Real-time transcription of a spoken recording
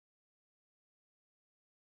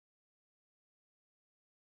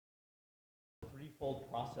threefold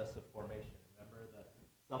process of formation. Remember the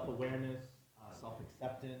self-awareness,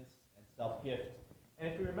 self-acceptance, and self-gift. And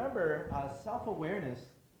if you remember, self-awareness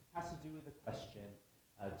has to do with the question,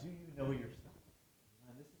 do you know yourself?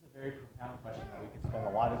 And this is a very profound question that we can spend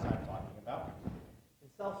a lot of time talking about. And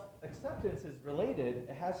self-acceptance is related.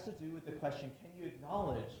 It has to do with the question, can you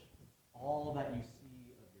acknowledge all that you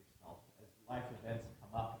see of yourself as life events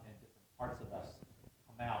come up and different parts of us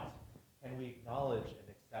come out? Can we acknowledge and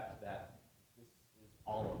accept that this is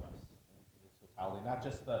all of us in its totality, not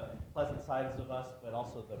just the pleasant sides of us, but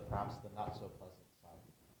also perhaps the not so pleasant side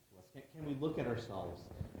to us? Can we look at ourselves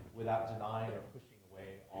without denying or pushing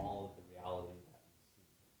away all of the reality that we see?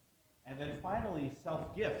 And then finally,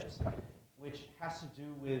 self-gift, which has to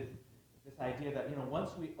do with this idea that,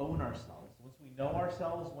 once we own ourselves, once we know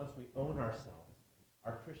ourselves, once we own ourselves,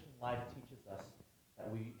 our Christian life teaches us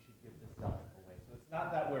that we should give the self away. So it's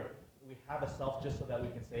not that we have a self just so that we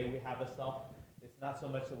can say we have a self. It's not so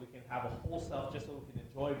much that we can have a whole self just so we can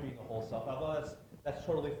enjoy being a whole self, although that's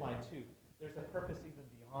totally fine too. There's a purpose even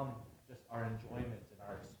beyond just our enjoyment and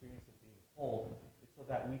our experience of being whole. It's so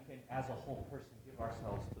that we can, as a whole person, give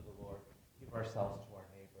ourselves to the Lord, give ourselves to our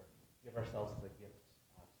neighbor, give ourselves as a gift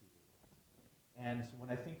to the Lord. And when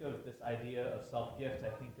I think of this idea of self-gift, I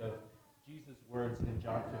think of Jesus' words in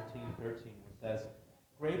John 15:13, which says,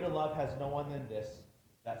 "Greater love has no one than this,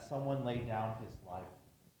 that someone lay down his life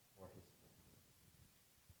for his friends."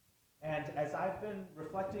 And as I've been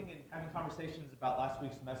reflecting and having conversations about last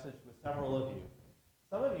week's message with several of you,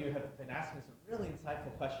 some of you have been asking some really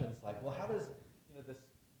insightful questions like, well, how does this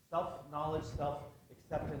self-knowledge,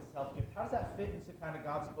 self-acceptance, self-gift, how does that fit into kind of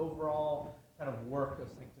God's overall kind of work of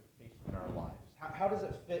sanctification in our lives? How does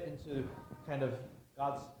it fit into kind of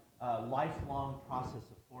God's lifelong process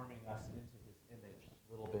of forming us into his image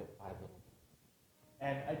little bit by little bit?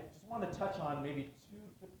 And I just want to touch on maybe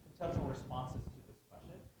two potential responses to this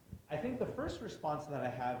question. I think the first response that I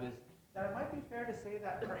have is that it might be fair to say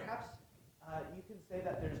that perhaps you can say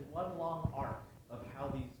that there's one long arc of how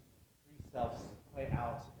these three selves play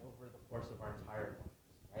out over the course of our entire lives.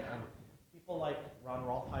 Right? And people like Ron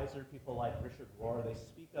Rolfheiser, people like Richard Rohr, they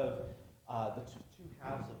speak of the two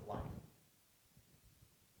halves of life.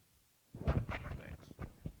 Thanks.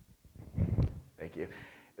 Thank you.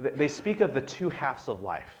 They speak of the two halves of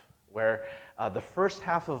life, where the first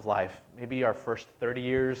half of life, maybe our first 30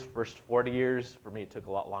 years, first 40 years, for me it took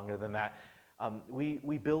a lot longer than that,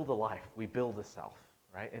 we build a life, we build a self,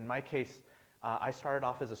 right? In my case, I started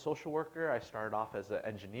off as a social worker, I started off as an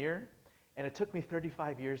engineer, and it took me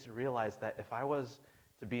 35 years to realize that if I was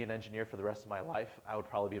to be an engineer for the rest of my life, I would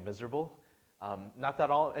probably be miserable. Not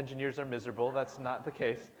that all engineers are miserable, that's not the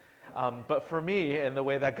case. But for me, and the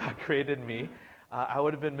way that God created me, I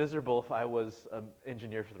would have been miserable if I was an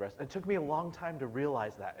engineer for the rest. It took me a long time to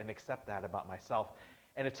realize that and accept that about myself.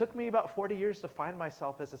 And it took me about 40 years to find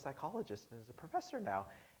myself as a psychologist and as a professor now.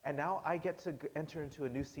 And now I get to enter into a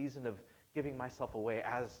new season of giving myself away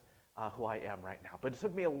as who I am right now. But it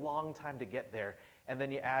took me a long time to get there. And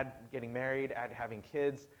then you add getting married, add having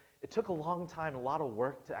kids. It took a long time, a lot of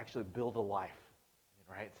work to actually build a life,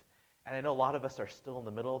 right? And I know a lot of us are still in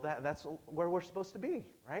the middle of that, and that's where we're supposed to be,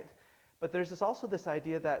 right? But there's also this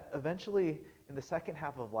idea that eventually in the second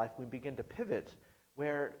half of life, we begin to pivot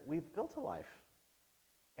where we've built a life.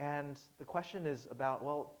 And the question is about,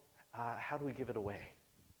 well, how do we give it away,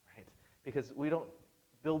 right? Because we don't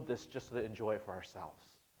build this just to enjoy it for ourselves,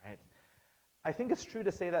 right? I think it's true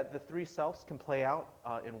to say that the three selves can play out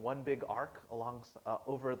in one big arc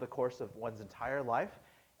over the course of one's entire life.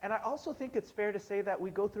 And I also think it's fair to say that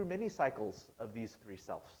we go through many cycles of these three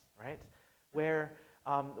selves, right? Where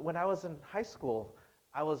when I was in high school,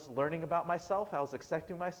 I was learning about myself, I was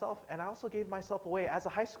accepting myself, and I also gave myself away as a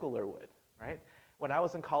high schooler would, right? When I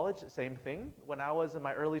was in college, same thing. When I was in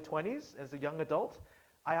my early 20s as a young adult,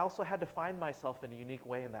 I also had to find myself in a unique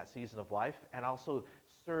way in that season of life, and also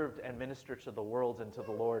served and ministered to the world and to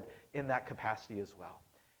the Lord in that capacity as well.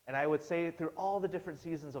 And I would say through all the different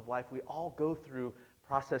seasons of life, we all go through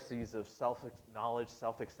processes of self-knowledge,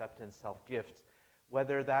 self-acceptance, self-gift,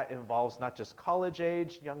 whether that involves not just college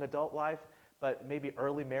age, young adult life, but maybe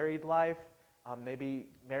early married life, maybe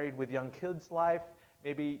married with young kids life,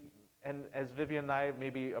 maybe, and as Vivian and I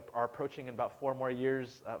maybe are approaching in about 4 more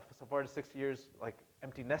years, 4 to 6 years, like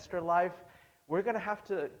empty nester life, we're going to have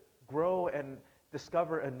to grow and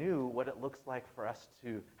discover anew what it looks like for us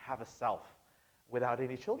to have a self without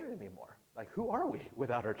any children anymore. Like, who are we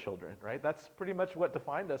without our children, right? That's pretty much what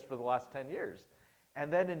defined us for the last 10 years.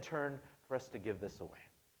 And then, in turn, for us to give this away.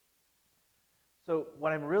 So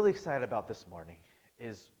what I'm really excited about this morning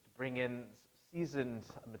is to bring in seasoned,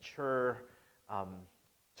 mature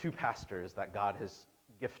two pastors that God has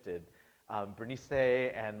gifted, Bernice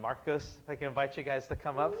and Marcos. If I can invite you guys to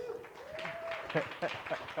come up.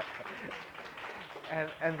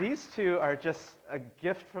 And these two are just a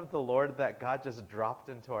gift from the Lord that God just dropped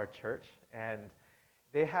into our church. And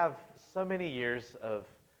they have so many years of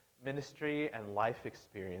ministry and life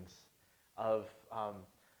experience of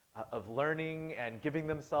learning and giving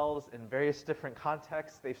themselves in various different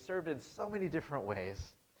contexts. They've served in so many different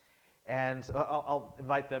ways. And I'll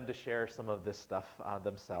invite them to share some of this stuff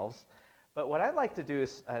themselves. But what I'd like to do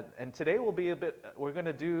is, and today will be we're going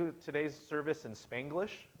to do today's service in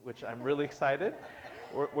Spanglish, which I'm really excited.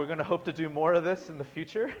 We're going to hope to do more of this in the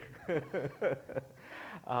future.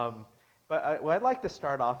 But what I'd like to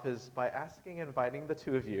start off is by asking and inviting the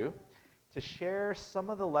two of you to share some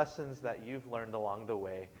of the lessons that you've learned along the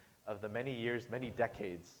way of the many years, many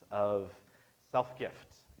decades of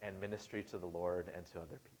self-gift and ministry to the Lord and to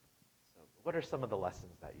other people. So what are some of the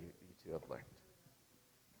lessons that you two have learned?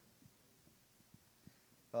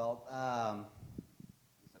 Well,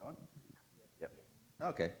 is it on? Yep.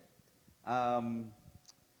 Okay.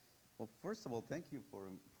 Well, first of all, thank you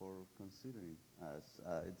for considering us.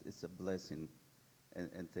 It's a blessing,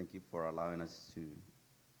 and thank you for allowing us to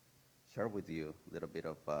share with you a little bit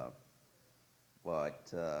of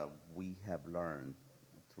what we have learned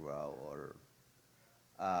throughout our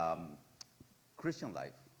Christian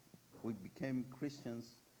life. We became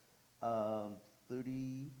Christians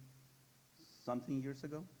 30-something years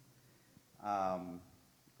ago.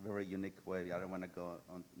 Very unique way. I don't want to go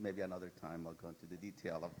on. Maybe another time I'll go into the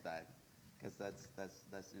detail of that, because that's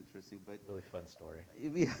interesting. But Really fun story.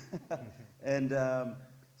 yeah. And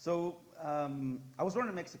so I was born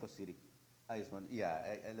in Mexico City. I just want,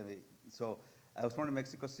 yeah. So I was born in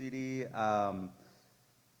Mexico City,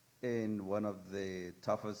 in one of the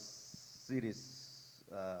toughest cities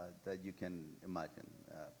that you can imagine.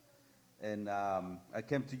 And I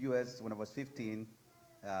came to U.S. when I was 15,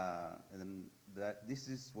 and this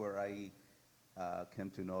is where I came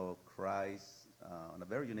to know Christ in a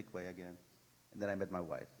very unique way again. And then I met my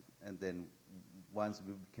wife. And then once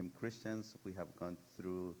we became Christians, we have gone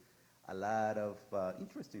through a lot of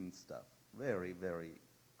interesting stuff. Very, very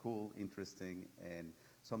cool, interesting, and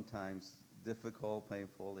sometimes difficult,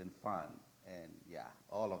 painful, and fun. And yeah,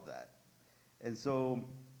 all of that. And so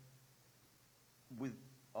with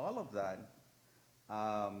all of that,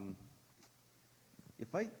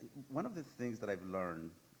 one of the things that I've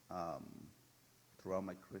learned throughout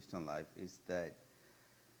my Christian life is that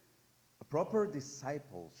a proper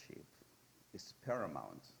discipleship is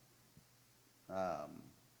paramount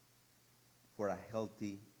for a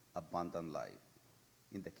healthy, abundant life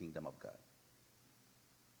in the kingdom of God.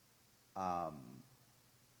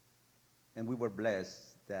 And we were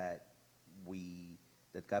blessed that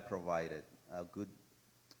God provided a good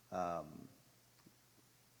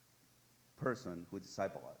person who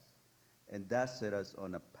discipled us. And that set us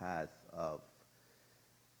on a path of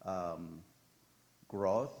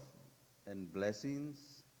growth and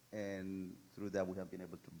blessings, and through that we have been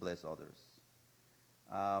able to bless others.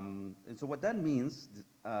 And so what that means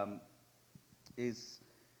is,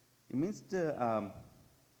 it means to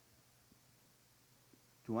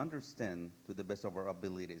understand to the best of our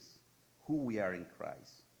abilities who we are in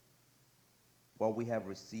Christ, what we have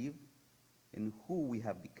received, and who we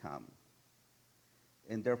have become.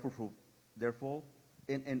 And therefore,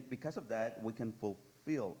 and because of that, we can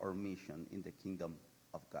fulfill our mission in the kingdom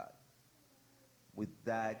of God. With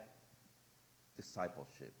that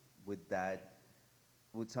discipleship, with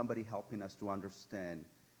somebody helping us to understand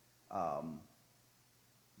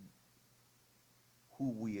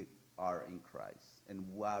who we are in Christ and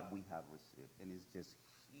what we have received. And it's just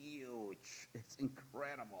huge. It's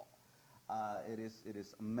incredible. It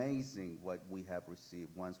is amazing what we have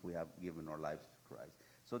received once we have given our lives to Christ.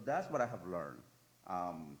 So that's what I have learned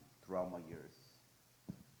throughout my years.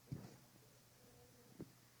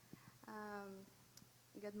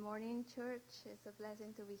 Good morning, church. It's a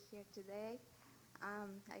blessing to be here today.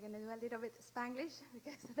 I'm going to do a little bit of Spanglish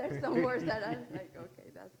because there's some words that are like,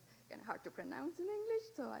 okay, that's kind of hard to pronounce in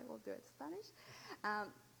English, so I will do it in Spanish.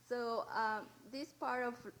 This part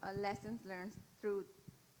of lessons learned through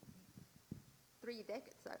 3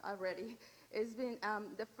 decades already. It's been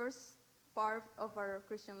the first part of our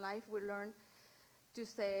Christian life. We learned to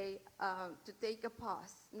say, to take a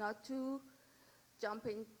pause, not to jump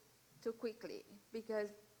in too quickly, because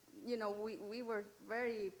we were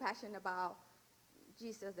very passionate about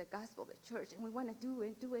Jesus, the gospel, the church, and we want to do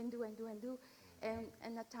and do and do and do and do. And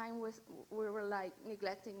at times we were like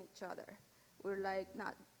neglecting each other. We were like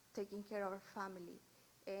not taking care of our family,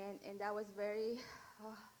 and that was very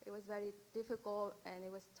it was very difficult, and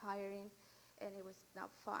it was tiring, and it was not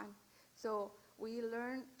fun. So we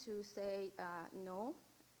learned to say no,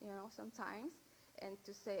 sometimes, and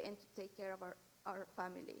to take care of our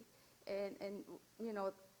family. And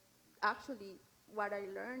actually, what I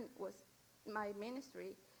learned was my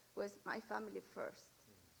ministry was my family first.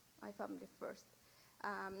 My family first.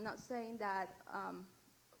 Not saying that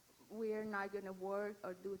we're not going to work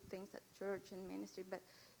or do things at church and ministry, but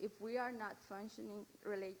if we are not functioning,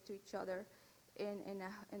 relate to each other in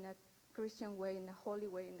a Christian way, in a holy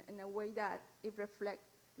way, in a way that it reflects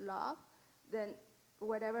love, then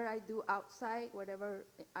whatever I do outside, whatever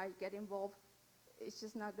I get involved, it's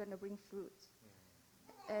just not going to bring fruit.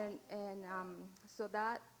 And so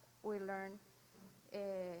that we learn.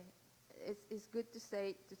 It's good to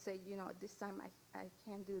say, this time I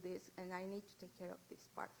can't do this, and I need to take care of this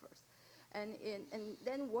part first. And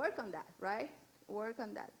then work on that, right? Work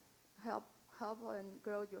on that. Help and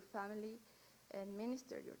grow your family and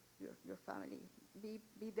minister your family.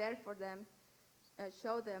 Be there for them,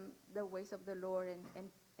 show them the ways of the Lord,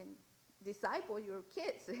 and disciple your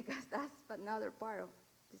kids, because that's another part of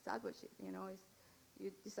discipleship, is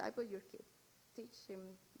you disciple your kid, teach him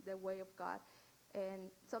the way of God.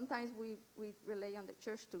 And sometimes we rely on the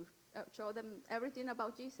church to show them everything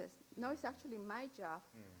about Jesus. No, it's actually my job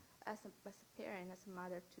as a parent, as a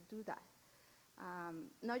mother, to do that.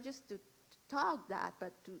 Not just to talk that,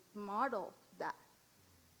 but to model that.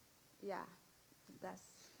 Yeah,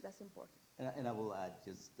 that's important. And I will add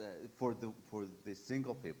just for the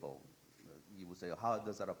single people, you will say, how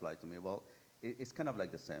does that apply to me? Well, it's kind of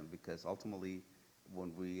like the same, because ultimately,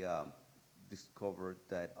 when we discovered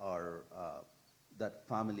that that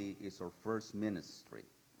family is our first ministry,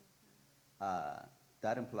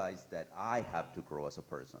 that implies that I have to grow as a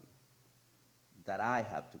person, that I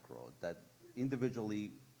have to grow, that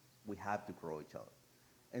individually we have to grow each other.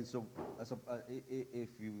 And so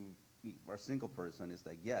if you are a single person, it's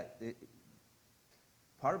like,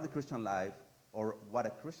 part of the Christian life, or what a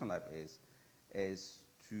Christian life is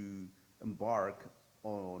to embark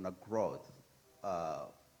on a growth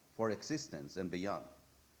for existence and beyond.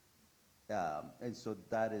 And so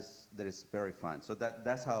that is very fun. So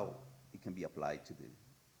that's how it can be applied to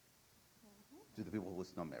the people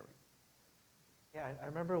who's not married. Yeah, I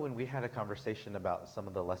remember when we had a conversation about some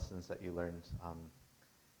of the lessons that you learned.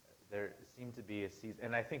 There seemed to be a season,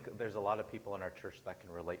 and I think there's a lot of people in our church that can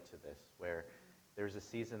relate to this, where there was a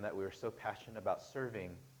season that we were so passionate about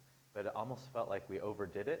serving, but it almost felt like we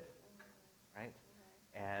overdid it, right?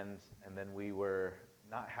 And then we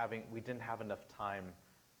didn't have enough time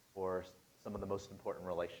for some of the most important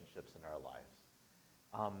relationships in our lives.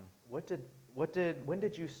 When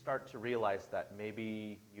did you start to realize that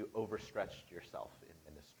maybe you overstretched yourself in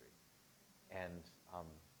ministry? And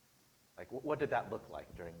what did that look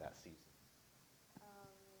like during that season?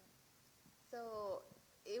 So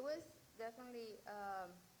it was definitely,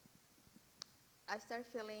 I started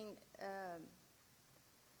feeling,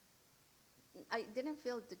 I didn't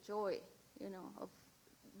feel the joy, of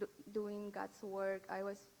doing God's work. I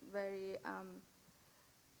was very,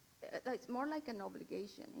 it's more like an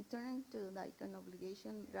obligation. It turned into like an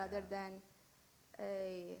obligation rather than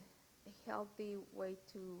a healthy way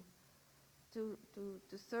to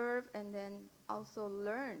serve, and then also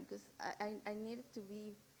learn, because I needed to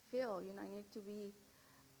be filled, I needed to be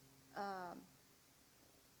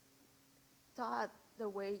taught the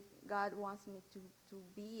way God wants me to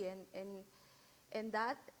be, and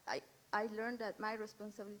that I learned that my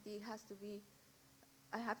responsibility has to be,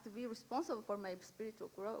 I have to be responsible for my spiritual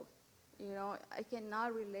growth. I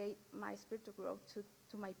cannot relate my spiritual growth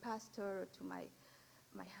to my pastor or to my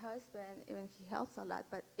husband, even he helps a lot,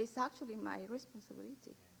 but it's actually my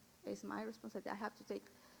responsibility. It's my responsibility. I have to take,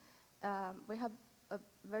 we have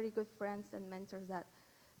very good friends and mentors that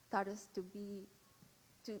taught us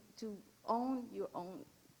to own your own,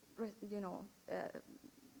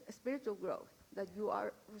 spiritual growth, that you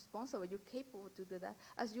are responsible, you're capable to do that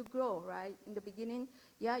as you grow, right? In the beginning,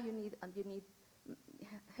 you need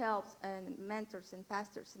helps and mentors and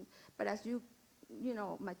pastors, but as you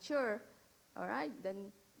mature, all right,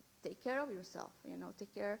 then take care of yourself,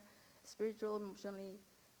 take care spiritual, emotionally,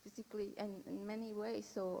 physically, and in many ways.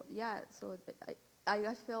 So I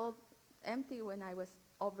felt empty when I was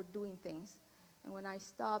overdoing things. And when I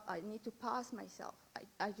stop, I need to pause myself.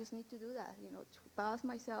 I just need to do that, to pause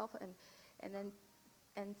myself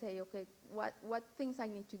and say, okay, what things I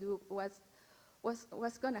need to do,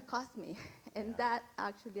 what's going to cost me. And that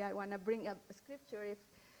actually, I want to bring up a scripture. If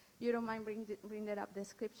you don't mind bring it up, the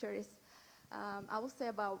scripture is, I will say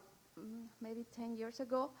about maybe 10 years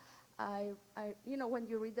ago, when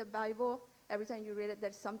you read the Bible, every time you read it,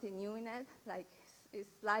 there's something new in it. Like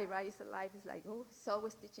it's life, right? It's alive. It's like, oh, it's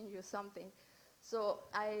always teaching you something. So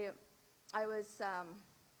I was,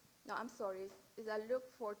 no, I'm sorry. It's Luke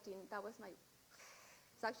 14. That was my,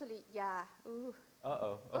 it's actually, yeah. Ooh.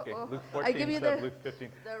 Uh-oh. Okay. Uh-oh. Luke I give 14 you said the- Luke 15.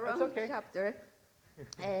 The That's wrong okay. chapter.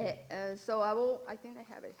 So I think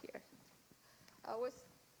I have it here. I always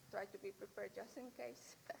try to be prepared just in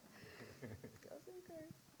case. Just in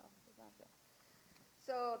case. Oh, it's not there.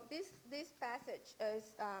 So this passage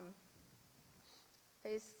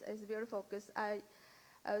is beautiful because I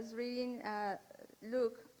was reading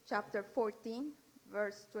Luke chapter 14,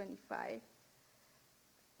 verse 25.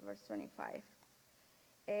 Verse 25.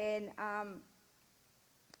 And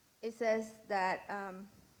it says that,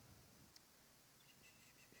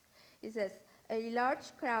 it says, a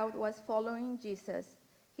large crowd was following Jesus.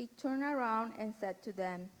 He turned around and said to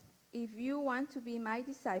them, if you want to be my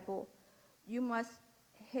disciple, you must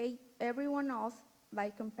hate everyone else by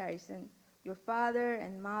comparison, your father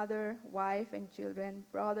and mother, wife and children,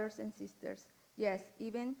 brothers and sisters, yes,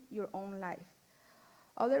 even your own life.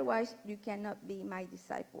 Otherwise, you cannot be my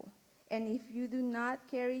disciple. And if you do not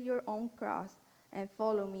carry your own cross and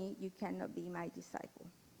follow me, you cannot be my disciple.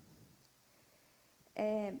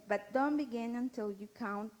 But don't begin until you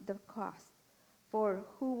count the cost. For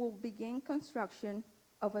who will begin construction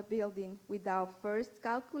of a building without first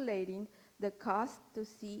calculating the cost to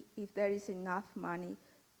see if there is enough money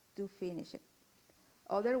to finish it?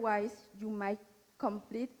 Otherwise, you might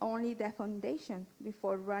complete only the foundation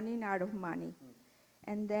before running out of money.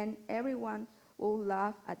 And then everyone will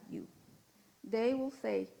laugh at you. They will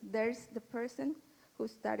say, there's the person who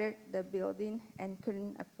started the building and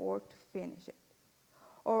couldn't afford to finish it.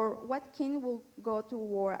 Or what king will go to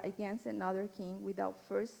war against another king without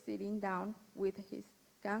first sitting down with his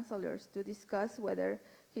counselors to discuss whether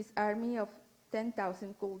his army of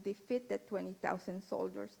 10,000 could defeat the 20,000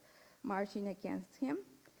 soldiers marching against him?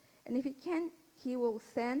 And if he can, he will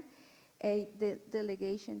send a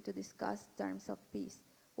delegation to discuss terms of peace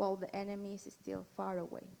while the enemy is still far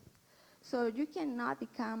away. So you cannot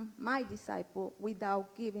become my disciple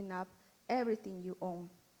without giving up everything you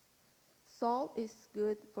own. Salt is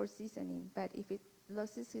good for seasoning, but if it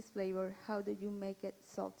loses its flavor, how do you make it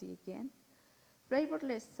salty again?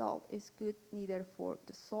 Flavorless salt is good neither for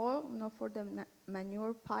the soil nor for the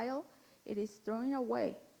manure pile. It is thrown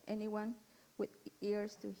away. Anyone with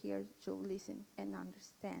ears to hear should listen and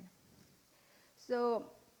understand. So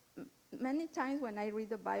many times when I read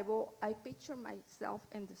the Bible, I picture myself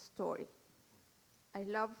in the story. I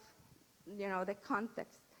love, the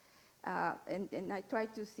context, and I try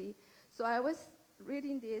to see. So I was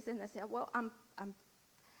reading this, and I said, well, I'm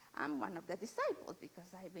one of the disciples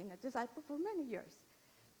because I've been a disciple for many years.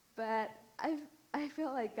 But I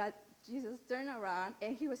feel like Jesus turned around,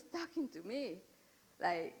 and he was talking to me,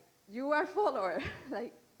 like, you are a follower.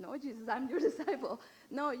 Like, no, Jesus, I'm your disciple.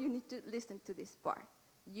 No, you need to listen to this part.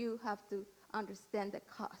 You have to understand the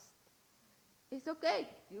cost. It's okay.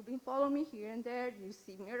 You've been following me here and there. You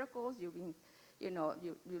see miracles. You've been, you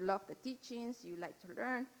love the teachings. You like to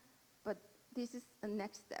learn. But this is the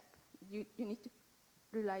next step. You need to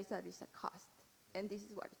realize that it's a cost. And this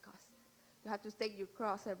is what it costs. You have to take your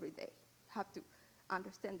cross every day. You have to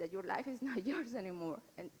understand that your life is not yours anymore.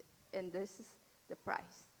 And this is the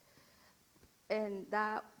price. And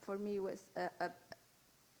that, for me, was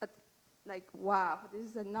like, wow, this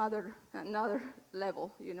is another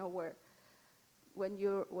level, where when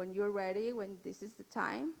you're ready, when this is the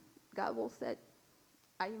time, God will say,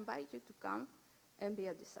 I invite you to come and be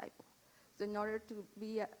a disciple. So in order to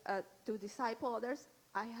be to disciple others,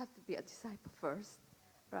 I have to be a disciple first,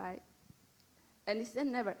 right? And it's a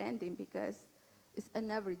never ending because it's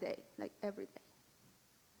an every day, like every day.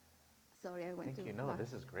 Sorry, I went Thank too you. No, long.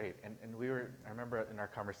 this is great. And I remember in our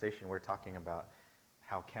conversation, we were talking about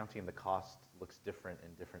how counting the cost looks different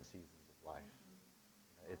in different seasons of life.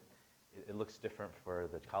 It looks different for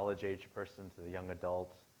the college-age person to the young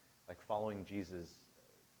adult. Like following Jesus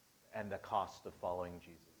and the cost of following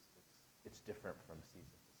Jesus, it's different from season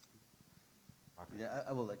to season. Marcus? Yeah,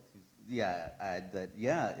 I would like to, add that,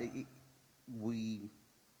 we,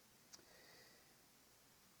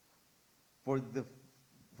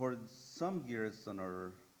 for some years in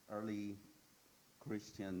our early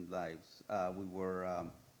Christian lives, we were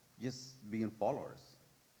just being followers.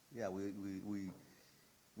 Yeah, we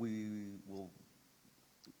will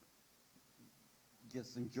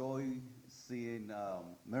just enjoy seeing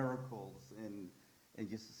miracles and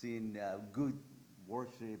just seeing good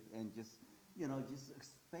worship and just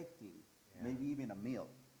expecting maybe even a meal.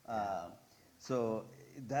 So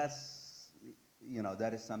that's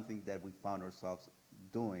that is something that we found ourselves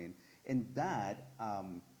doing. And that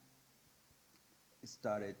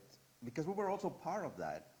started, because we were also part of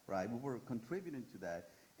that, right? We were contributing to that.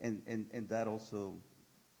 And that also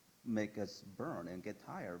make us burn and get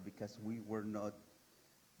tired because we were not,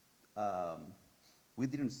 we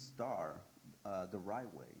didn't start the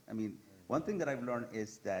right way. I mean, one thing that I've learned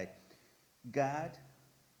is that God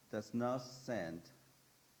does not send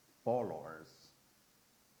followers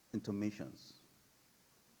into missions.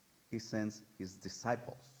 He sends his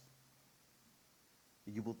disciples.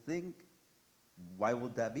 You will think, why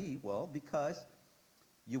would that be? Well, because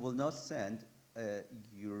you will not send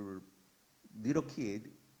your little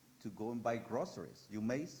kid to go and buy groceries. You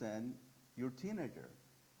may send your teenager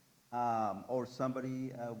or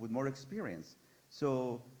somebody with more experience.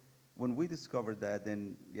 So when we discovered that,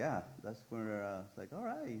 then yeah, that's where it's like, all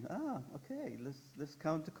right, okay, let's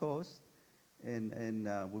count the cost, and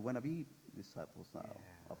we want to be disciples now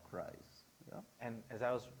of Christ. Yeah. And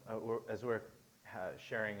as we're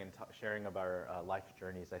sharing sharing of our life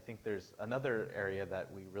journeys, I think there's another area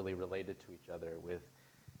that we really related to each other with,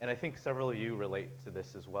 and I think several of you relate to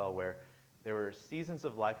this as well, where there were seasons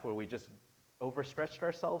of life where we just overstretched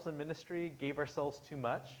ourselves in ministry, gave ourselves too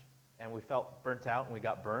much, and we felt burnt out and we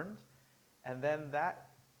got burned. And then that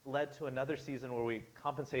led to another season where we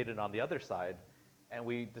compensated on the other side, and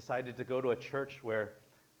we decided to go to a church where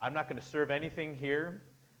I'm not going to serve anything here.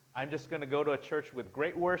 I'm just going to go to a church with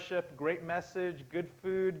great worship, great message, good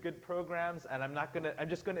food, good programs, and I'm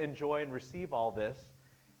just going to enjoy and receive all this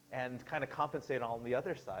and kind of compensate on the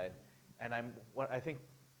other side. And I think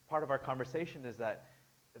part of our conversation is that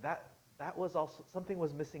was also, something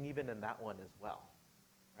was missing even in that one as well,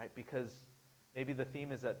 right? Because maybe the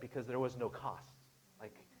theme is that because there was no cost.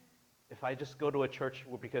 Like, if I just go to a church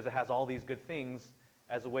because it has all these good things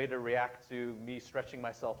as a way to react to me stretching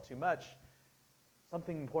myself too much,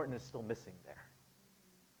 something important is still missing there.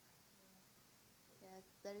 Yes,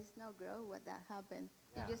 there is no growth when that happens.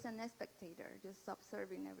 Yeah. You're just a spectator, just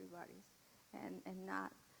observing everybody's and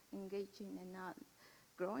not engaging and not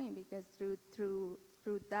growing, because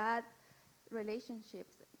through that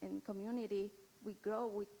relationships in community, we grow,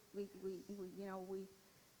 we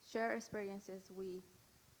share experiences,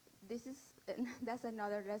 that's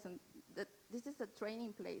another lesson, that this is a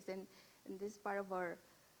training place, and this part of our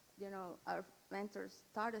mentors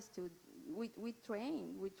taught us to, we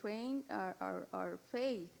train our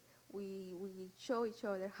faith. We show each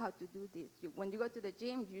other how to do this. When you go to the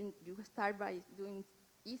gym, you start by doing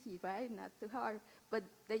easy, right? Not too hard, but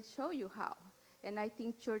they show you how. And I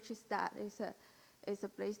think church is that. It's a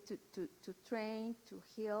place to train, to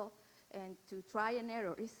heal, and to try and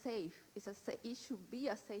error. It's safe. It should be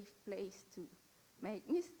a safe place to make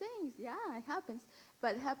mistakes. Yeah, it happens.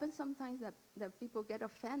 But it happens sometimes that people get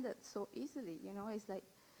offended so easily. It's like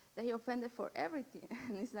they offended for everything.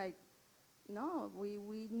 And it's like, no,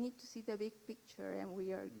 we need to see the big picture, and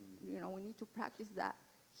we need to practice that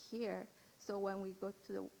here. So when we go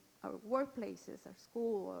to our workplaces, our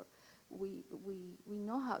school, or we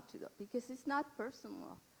know how to do it, because it's not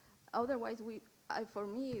personal. Otherwise, for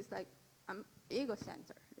me, it's like I'm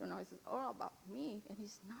ego-centered. It's all about me, and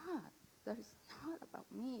it's not. That is not about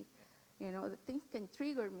me. The things can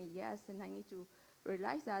trigger me, yes, and I need to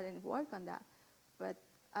realize that and work on that. But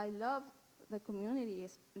I love the community,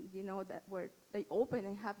 that where they open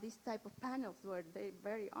and have these type of panels where they're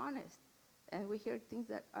very honest, and we hear things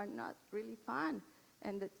that are not really fun,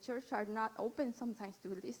 and the church are not open sometimes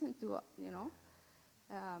to listen to,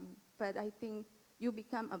 but I think you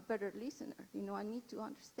become a better listener. I need to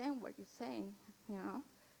understand what you're saying,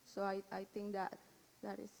 So I think that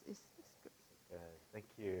is great. Good. Thank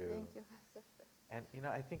you. Thank you. And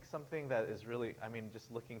I think something that is really,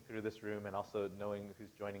 just looking through this room and also knowing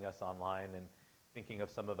who's joining us online and thinking of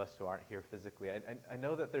some of us who aren't here physically, I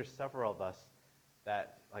know that there's several of us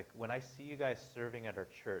that, like, when I see you guys serving at our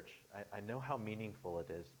church, I know how meaningful it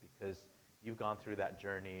is, because you've gone through that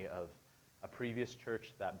journey of a previous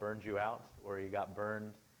church that burned you out, or you got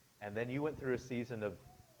burned, and then you went through a season of,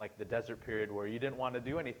 like, the desert period where you didn't want to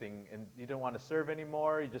do anything and you didn't want to serve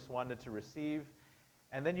anymore, you just wanted to receive.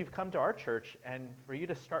 And then you've come to our church, and for you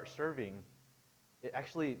to start serving, it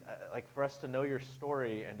actually, like, for us to know your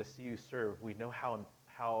story and to see you serve, we know how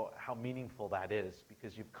meaningful that is,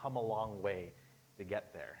 because you've come a long way to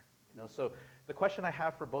get there. So the question I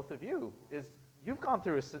have for both of you is, you've gone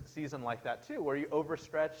through a season like that too, where you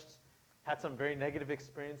overstretched, had some very negative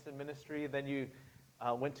experience in ministry, then you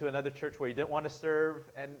went to another church where you didn't want to serve,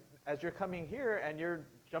 and as you're coming here and you're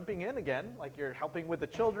jumping in again, like you're helping with the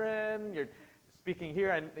children, you're speaking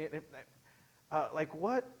here, and like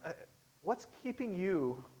what's keeping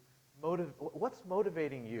you what's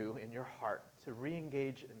motivating you in your heart to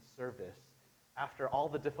re-engage in service after all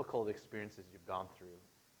the difficult experiences you've gone through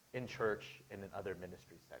in church and in other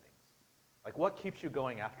ministry settings? Like, what keeps you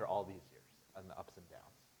going after all these years and the ups and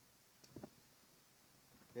downs?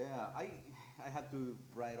 Yeah, I had to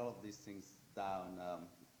write all of these things down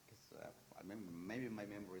because I remember maybe my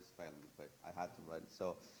memory is failing, but I had to write.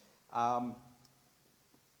 So,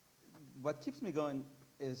 what keeps me going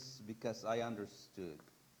is because I understood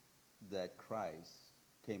that Christ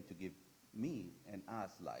came to give me and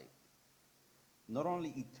us life, not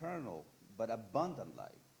only eternal but abundant life,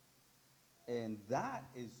 and that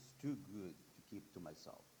is too good to keep to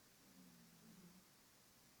myself.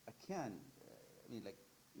 I can't. I mean, like,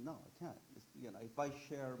 no, I can't. It's, if I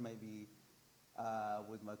share maybe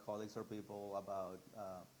with my colleagues or people about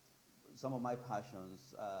some of my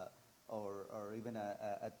passions, or even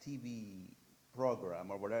a TV program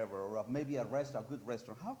or whatever, or maybe a good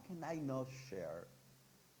restaurant, how can I not share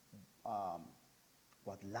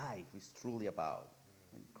what life is truly about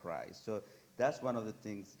in Christ? So that's one of the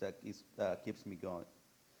things that keeps me going,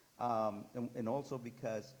 and also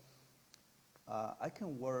because I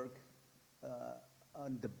can work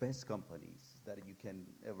on the best companies that you can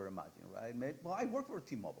ever imagine, right? Well, I work for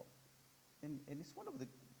T-Mobile, and it's one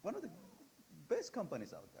of the best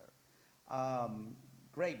companies out there.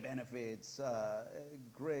 Great benefits,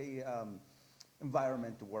 great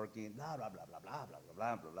environment to work in, blah blah blah blah blah blah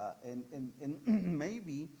blah blah blah. And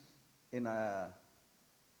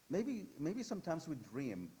maybe sometimes we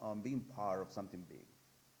dream on being part of something big,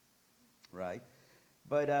 right?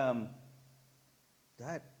 But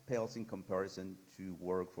that pales in comparison to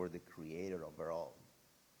work for the Creator of it all,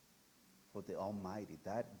 for the Almighty.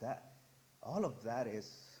 That all of that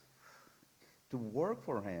is to work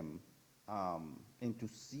for Him, and to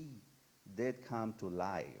see death come to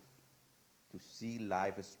life, to see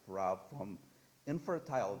life sprout from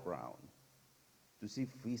infertile ground, to see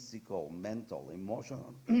physical, mental,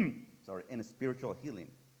 emotional, and spiritual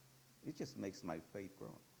healing. It just makes my faith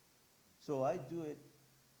grow. So I do it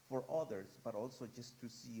for others, but also just to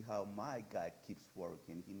see how my God keeps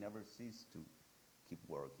working. He never ceases to keep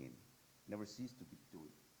working, never ceases to keep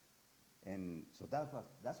doing. And so that's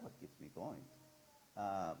what keeps me going.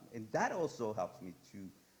 And that also helps me to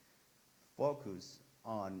focus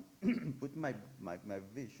on, put my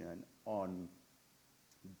vision on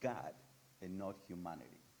God and not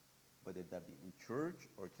humanity, whether that be in church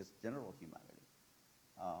or just general humanity.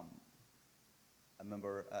 I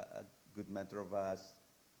remember a good mentor of ours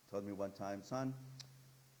told me one time, son,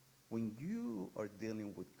 when you are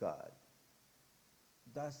dealing with God,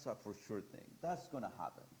 that's a for sure thing. That's going to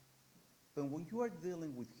happen. But when you are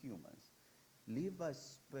dealing with humans, leave a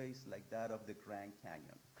space like that of the Grand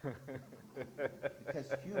Canyon.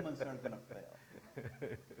 Because humans are going to fail.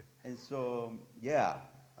 And so, yeah,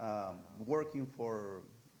 working for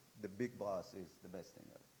the big boss is the best thing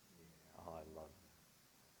ever. Yeah. Oh, I love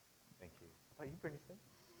that. Thank you. How about you, Bernice?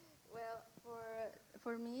 Well,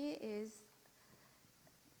 for me is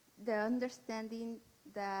the understanding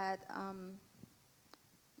that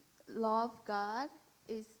love God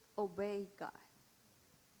is obey God.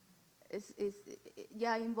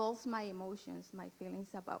 Yeah, involves my emotions, my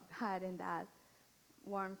feelings about God, and that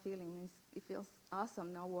warm feeling. It feels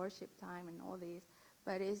awesome, no worship time and all this,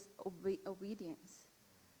 but it's obedience.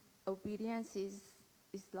 Obedience is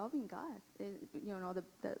loving God.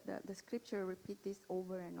 The scripture repeat this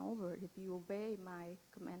over and over. If you obey my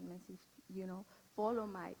commandments, if follow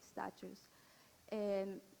my statutes,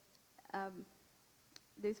 and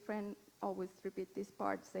this friend always repeat this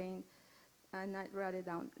part saying, and I wrote it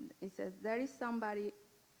down. It says, there is somebody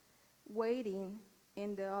waiting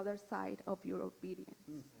in the other side of your obedience.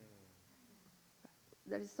 Mm-hmm.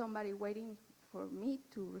 There is somebody waiting for me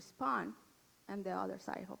to respond on the other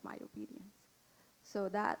side of my obedience. So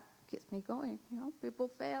that keeps me going. People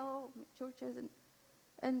fail, churches,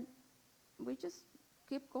 and we just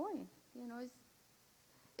keep going.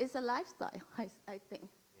 It's a lifestyle, I think.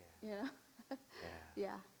 Yeah.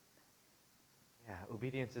 Yeah. Yeah,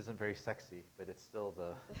 obedience isn't very sexy, but it's still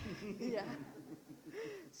the Yeah,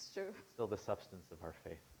 it's true. still the substance of our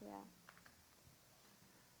faith. Yeah.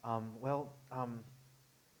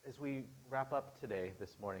 As we wrap up today,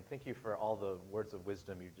 this morning, thank you for all the words of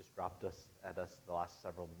wisdom you just dropped at us the last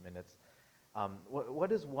several minutes.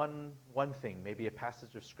 What is one thing, maybe a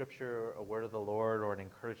passage of scripture, a word of the Lord, or an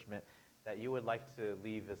encouragement that you would like to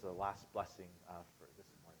leave as a last blessing for this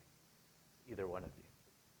morning? Either one of you.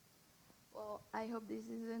 Well, I hope this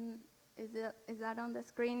is that on the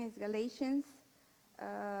screen? It's Galatians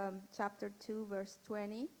chapter 2, verse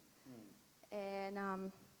 20. And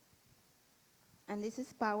And this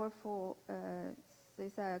is powerful.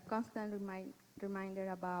 It's a constant reminder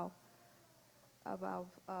about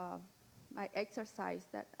my exercise,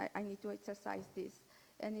 that I need to exercise this.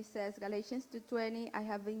 And it says, Galatians 2:20, I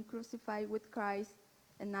have been crucified with Christ,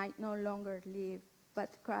 and I no longer live,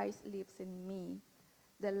 but Christ lives in me.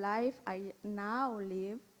 The life I now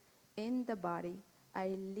live in the body, I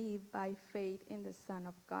live by faith in the Son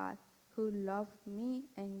of God, who loved me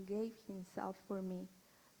and gave himself for me.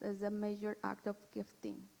 That's a major act of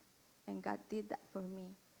gifting, and God did that for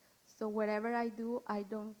me. So whatever I do, I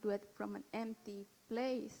don't do it from an empty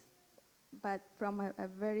place, but from a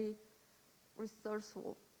very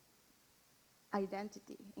resourceful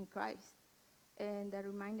identity in Christ. And the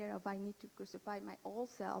reminder of I need to crucify my old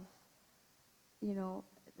self,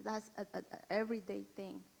 that's an everyday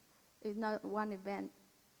thing. It's not one event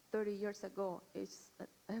 30 years ago. It's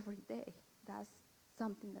every day. That's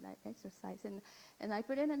something that I exercise. And I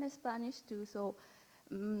put it in Spanish too, so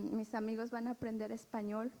mis amigos van a aprender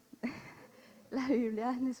español, la Biblia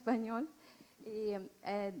en español. Y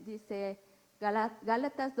dice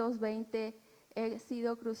Gálatas 2:20, he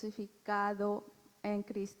sido crucificado en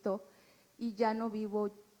Cristo y ya no vivo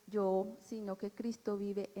yo, sino que Cristo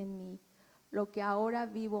vive en mí. Lo que ahora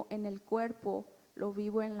vivo en el cuerpo, lo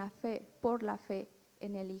vivo en la fe, por la fe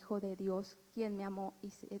en el Hijo de Dios, quien me amó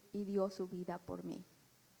y dio su vida por mí.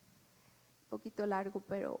 Un poquito largo,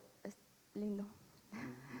 pero es lindo.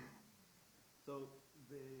 So,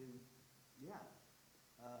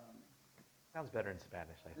 Sounds better in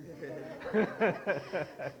Spanish, I think.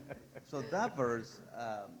 so that verse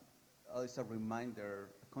is a reminder,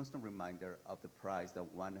 a constant reminder of the price that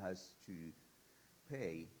one has to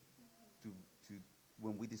pay to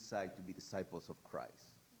when we decide to be disciples of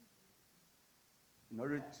Christ. In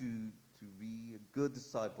order to be a good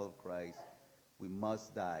disciple of Christ, we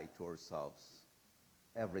must die to ourselves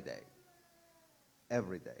every day.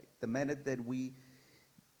 Every day. The minute that we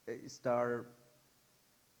start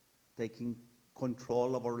taking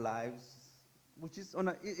control of our lives, which is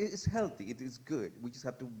it's healthy, it is good. We just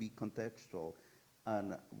have to be contextual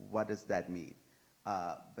on what does that mean.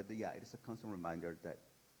 But yeah, it is a constant reminder that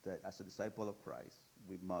as a disciple of Christ,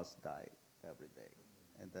 we must die every day,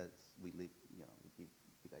 and that's we live. We give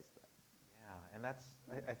you guys that. Yeah, and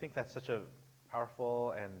I think that's such a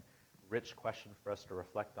powerful and rich question for us to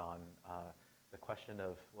reflect on. The question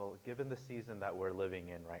of, well, given the season that we're living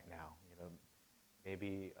in right now,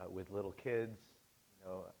 maybe with little kids,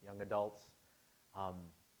 young adults,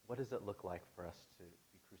 what does it look like for us to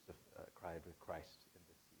be crucified with Christ in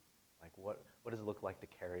this season? Like, what does it look like to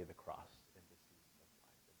carry the cross in this season of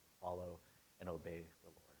life and to follow and obey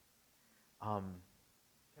the Lord?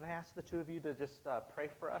 Can I ask the two of you to just pray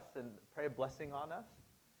for us and pray a blessing on us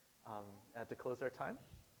to close our time?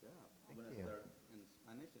 Yeah, I'm Thank going to you. start in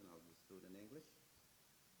Spanish and I'll just do it in English.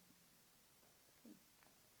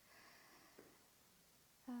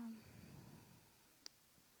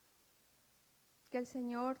 Que el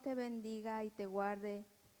Señor te bendiga y te guarde,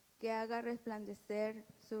 que haga resplandecer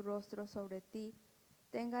su rostro sobre ti,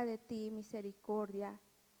 tenga de ti misericordia,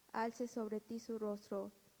 alce sobre ti su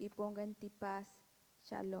rostro y ponga en ti paz.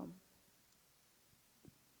 Shalom.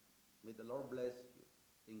 May the Lord bless you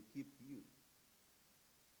and keep you.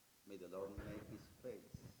 May the Lord make his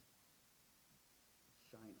face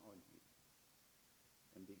shine on you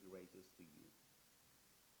and be gracious to you.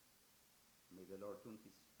 May the Lord turn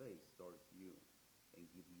his face towards you and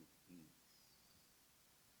give you peace.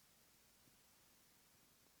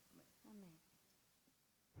 Amen. Amén.